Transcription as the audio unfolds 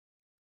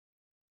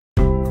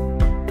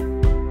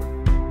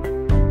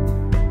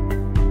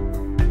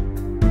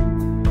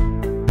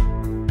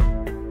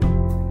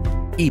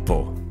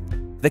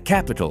Ipoh, the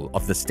capital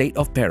of the state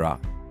of Perak,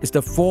 is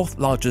the fourth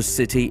largest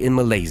city in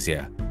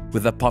Malaysia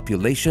with a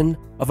population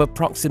of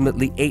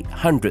approximately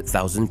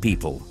 800,000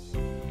 people.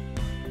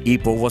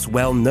 Ipoh was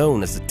well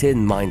known as a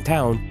tin mine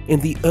town in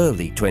the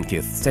early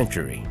 20th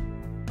century.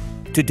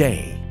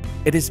 Today,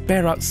 it is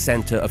Perak's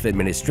center of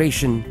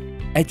administration,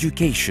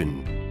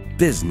 education,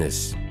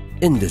 business,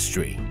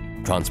 industry,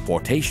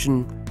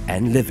 transportation,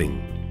 and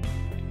living.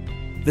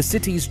 The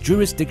city's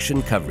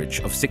jurisdiction coverage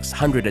of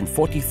 643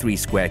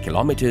 square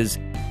kilometers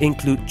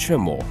include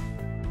Cemor,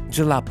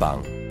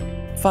 Jelapang,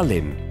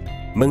 Falim,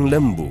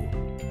 Menglembu,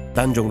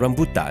 Tanjung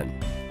Rambutan,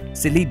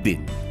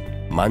 Silibin,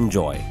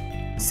 Manjoy,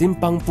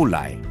 Simpang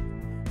Pulai,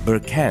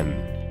 Berkem,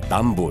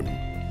 Tambun,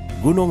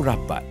 Gunung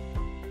Rapat,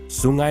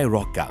 Sungai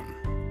Rokam,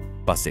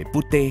 Pasir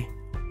Putih,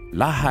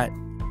 Lahat,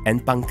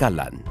 and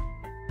Pangkalan.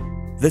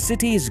 The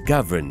city is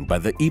governed by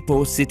the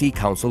Ipoh City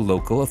Council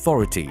Local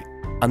Authority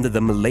under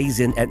the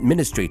Malaysian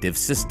administrative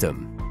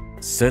system.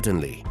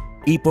 Certainly,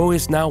 Ipoh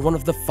is now one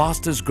of the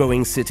fastest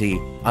growing cities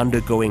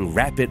undergoing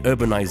rapid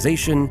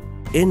urbanization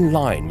in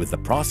line with the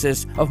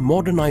process of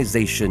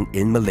modernization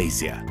in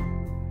Malaysia.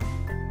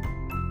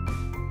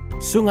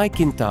 Sungai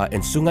Kinta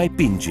and Sungai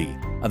Pinji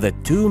are the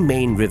two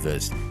main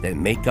rivers that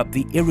make up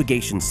the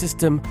irrigation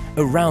system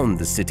around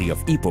the city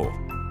of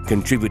Ipoh,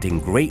 contributing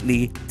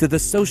greatly to the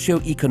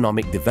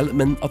socio-economic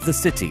development of the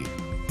city,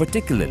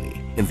 particularly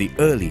in the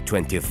early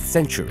 20th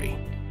century.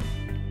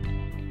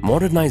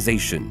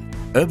 Modernization,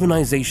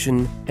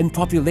 urbanization, and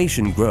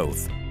population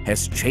growth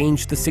has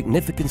changed the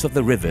significance of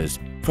the rivers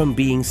from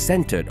being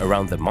centered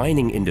around the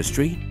mining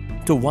industry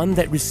to one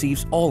that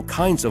receives all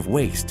kinds of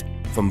waste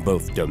from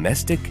both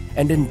domestic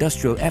and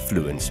industrial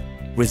effluents,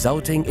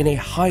 resulting in a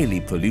highly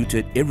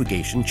polluted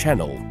irrigation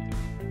channel.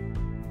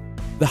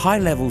 The high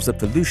levels of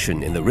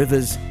pollution in the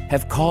rivers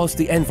have caused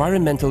the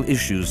environmental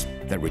issues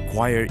that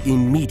require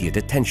immediate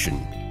attention.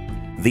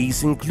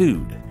 These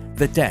include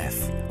the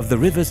death of the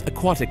river's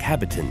aquatic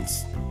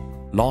habitants,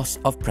 loss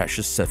of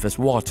precious surface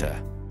water,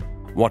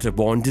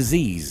 waterborne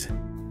disease,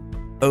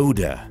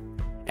 odor,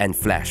 and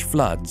flash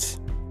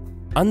floods.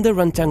 Under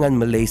Rancangan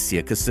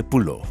Malaysia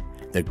ke-10,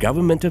 the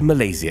Government of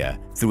Malaysia,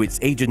 through its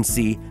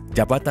agency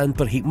Jabatan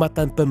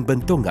Perkhidmatan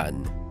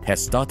Pembentungan,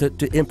 has started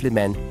to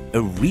implement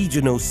a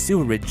regional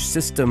sewerage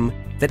system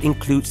that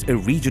includes a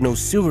regional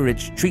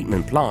sewerage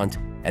treatment plant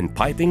and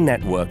piping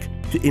network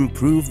to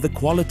improve the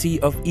quality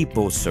of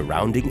Ipoh's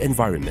surrounding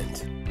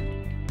environment.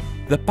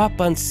 The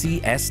Papan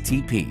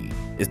CSTP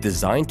is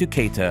designed to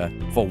cater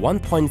for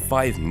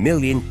 1.5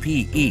 million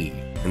PE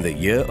in the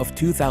year of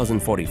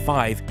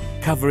 2045,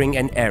 covering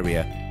an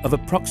area of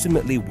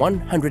approximately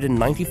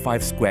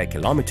 195 square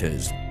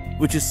kilometers,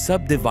 which is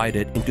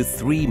subdivided into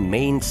three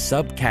main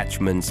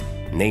sub-catchments,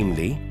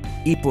 namely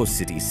Ipoh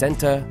City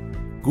Centre,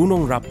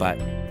 Gunung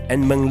Rapat,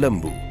 and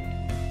Menglembu.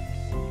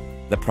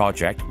 The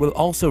project will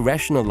also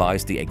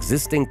rationalize the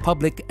existing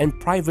public and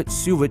private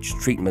sewage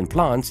treatment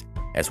plants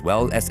as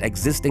well as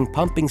existing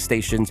pumping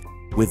stations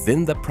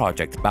within the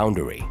project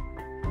boundary.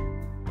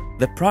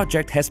 The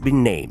project has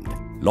been named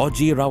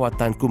Loji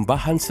Rawatan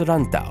Kumbahan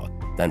Serantau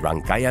dan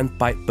Rangkaian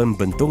Pipe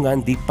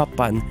Pembentungan di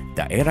Papan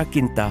Daerah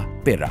Kinta,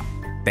 Perak,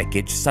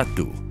 Package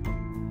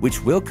 1,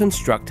 which will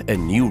construct a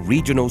new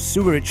regional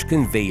sewerage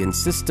conveyance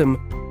system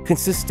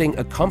consisting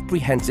a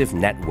comprehensive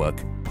network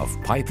of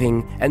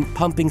piping and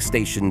pumping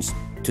stations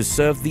to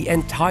serve the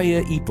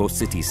entire Ipoh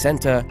city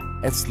centre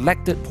and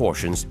selected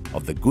portions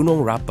of the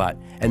Gunung Rapat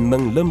and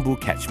Menglembu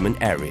catchment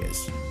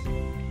areas.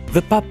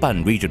 The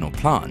Papan regional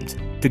plant,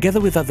 together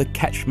with other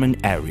catchment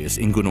areas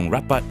in Gunung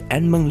Rapat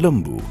and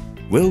Menglembu,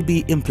 will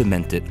be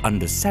implemented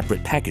under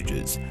separate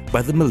packages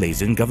by the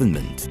Malaysian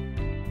government.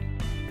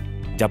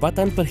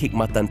 Jabatan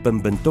Perkhidmatan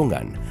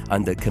Pembentungan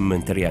under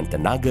Kementerian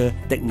Tenaga,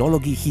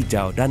 Teknologi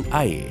Hijau dan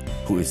Air,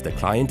 who is the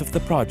client of the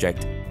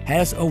project,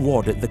 has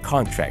awarded the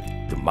contract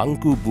to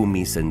Mangku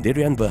Bumi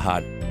Sendirian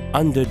Berhad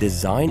under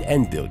design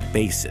and build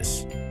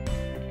basis.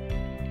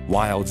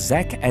 While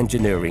ZAC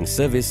Engineering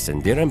Service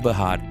Sendirian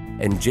Berhad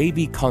and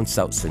JB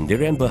Consult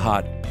Sendirian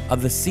Berhad are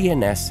the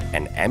CNS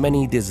and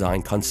M&E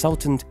design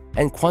consultant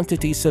and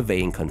quantity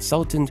surveying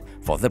consultant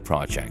for the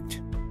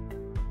project.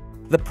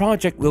 The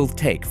project will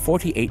take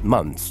 48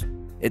 months.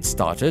 It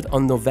started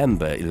on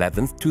November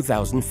 11,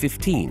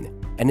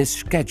 2015 and is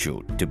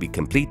scheduled to be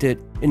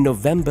completed in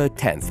November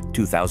 10,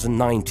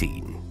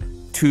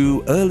 2019.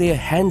 Two earlier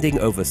handing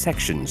over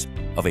sections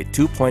of a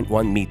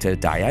 2.1-meter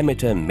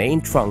diameter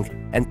main trunk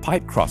and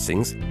pipe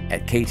crossings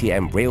at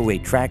KTM railway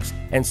tracks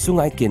and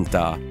Sungai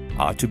Kinta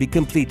are to be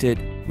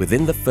completed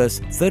within the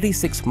first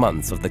 36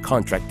 months of the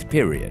contract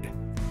period.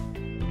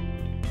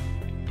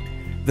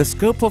 The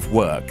scope of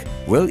work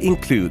will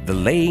include the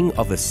laying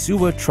of a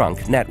sewer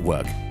trunk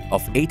network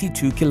of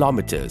 82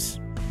 kilometers,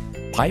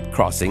 pipe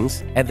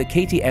crossings at the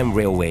KTM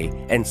railway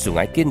and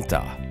Sungai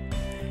Kinta,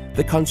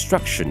 the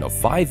construction of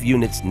 5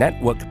 units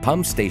network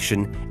pump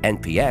station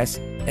 (NPS)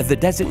 at the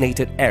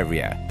designated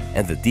area,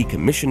 and the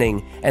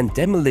decommissioning and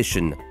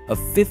demolition of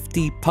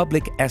 50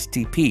 public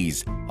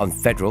STPs on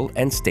federal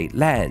and state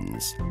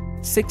lands.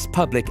 6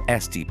 public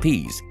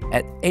STPs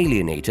at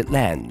alienated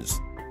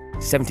lands,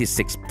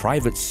 76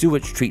 private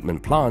sewage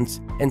treatment plants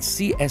and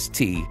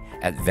CST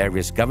at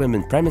various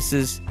government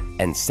premises,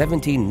 and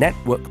 70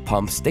 network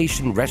pump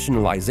station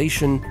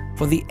rationalization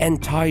for the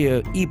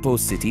entire Ipoh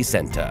city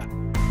centre.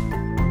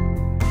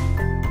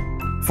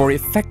 For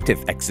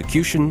effective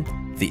execution,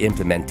 the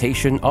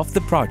implementation of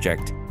the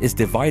project is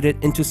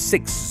divided into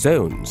 6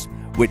 zones,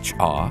 which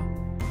are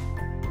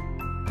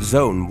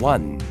Zone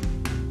 1,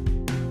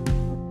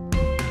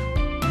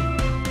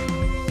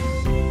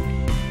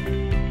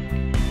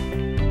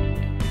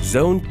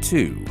 Zone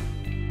 2,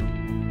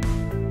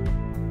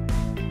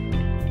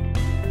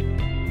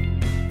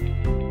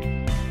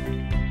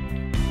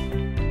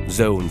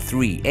 Zone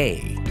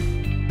 3A,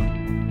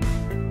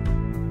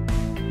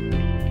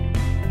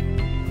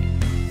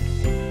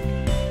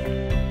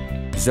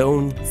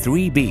 Zone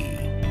 3B,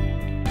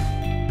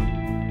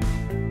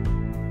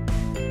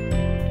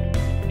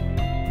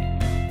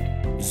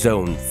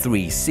 Zone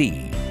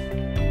 3C,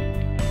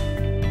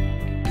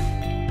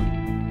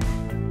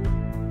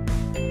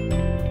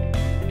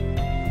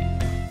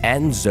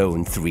 and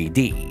Zone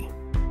 3D.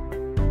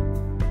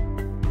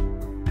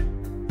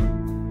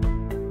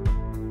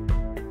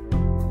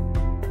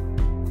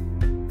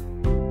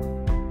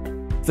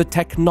 The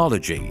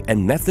technology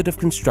and method of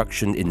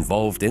construction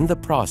involved in the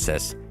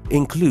process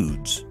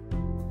includes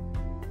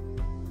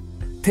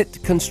pit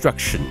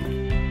construction,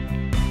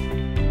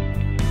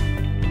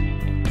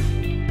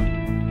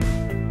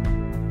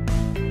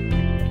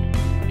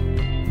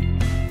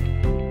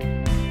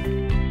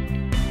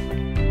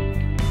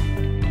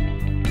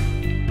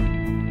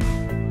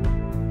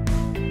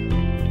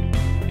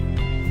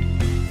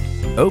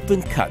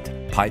 open cut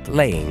pipe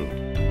laying,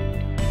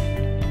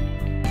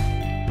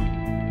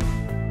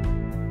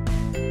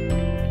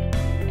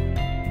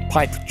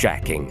 pipe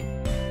jacking,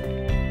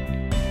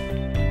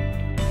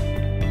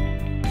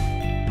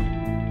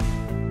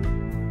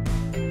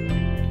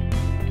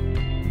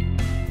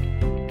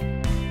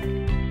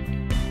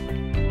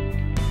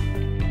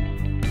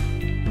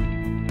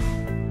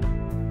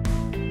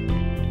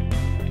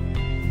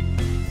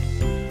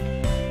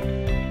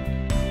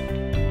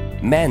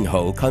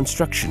 manhole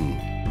construction,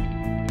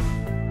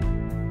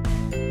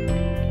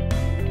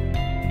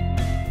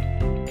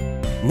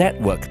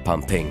 network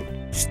pumping,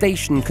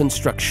 station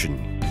construction,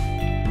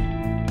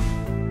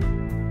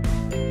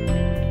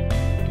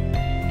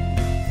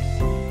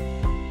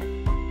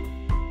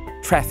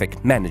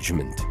 traffic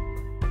management,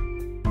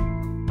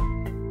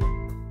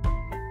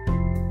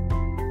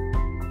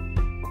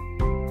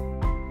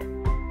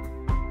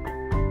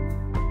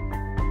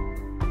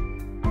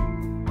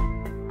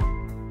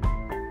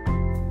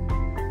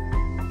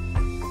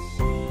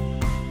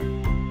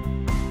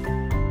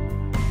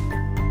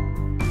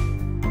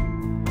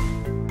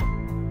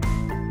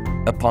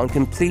 upon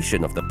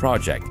completion of the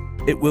project,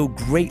 it will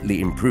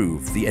greatly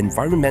improve the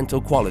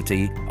environmental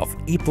quality of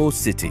Ipoh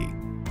City,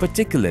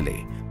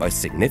 particularly by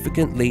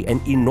significantly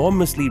and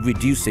enormously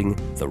reducing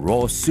the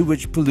raw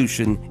sewage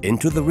pollution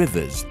into the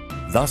rivers,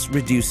 thus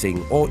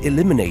reducing or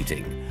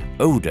eliminating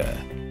odor,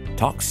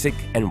 toxic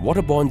and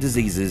waterborne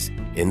diseases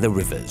in the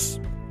rivers.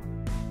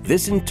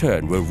 This in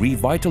turn will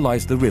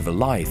revitalize the river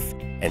life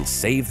and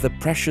save the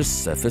precious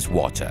surface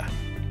water.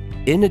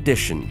 In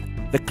addition,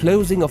 the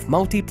closing of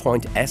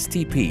multi-point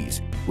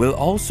STPs will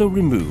also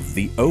remove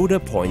the odor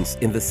points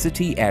in the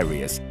city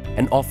areas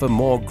and offer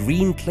more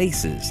green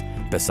places,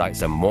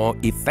 besides a more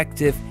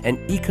effective and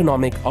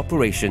economic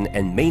operation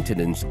and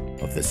maintenance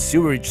of the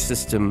sewerage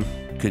system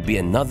could be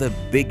another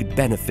big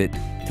benefit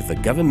to the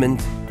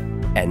government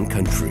and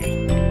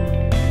country.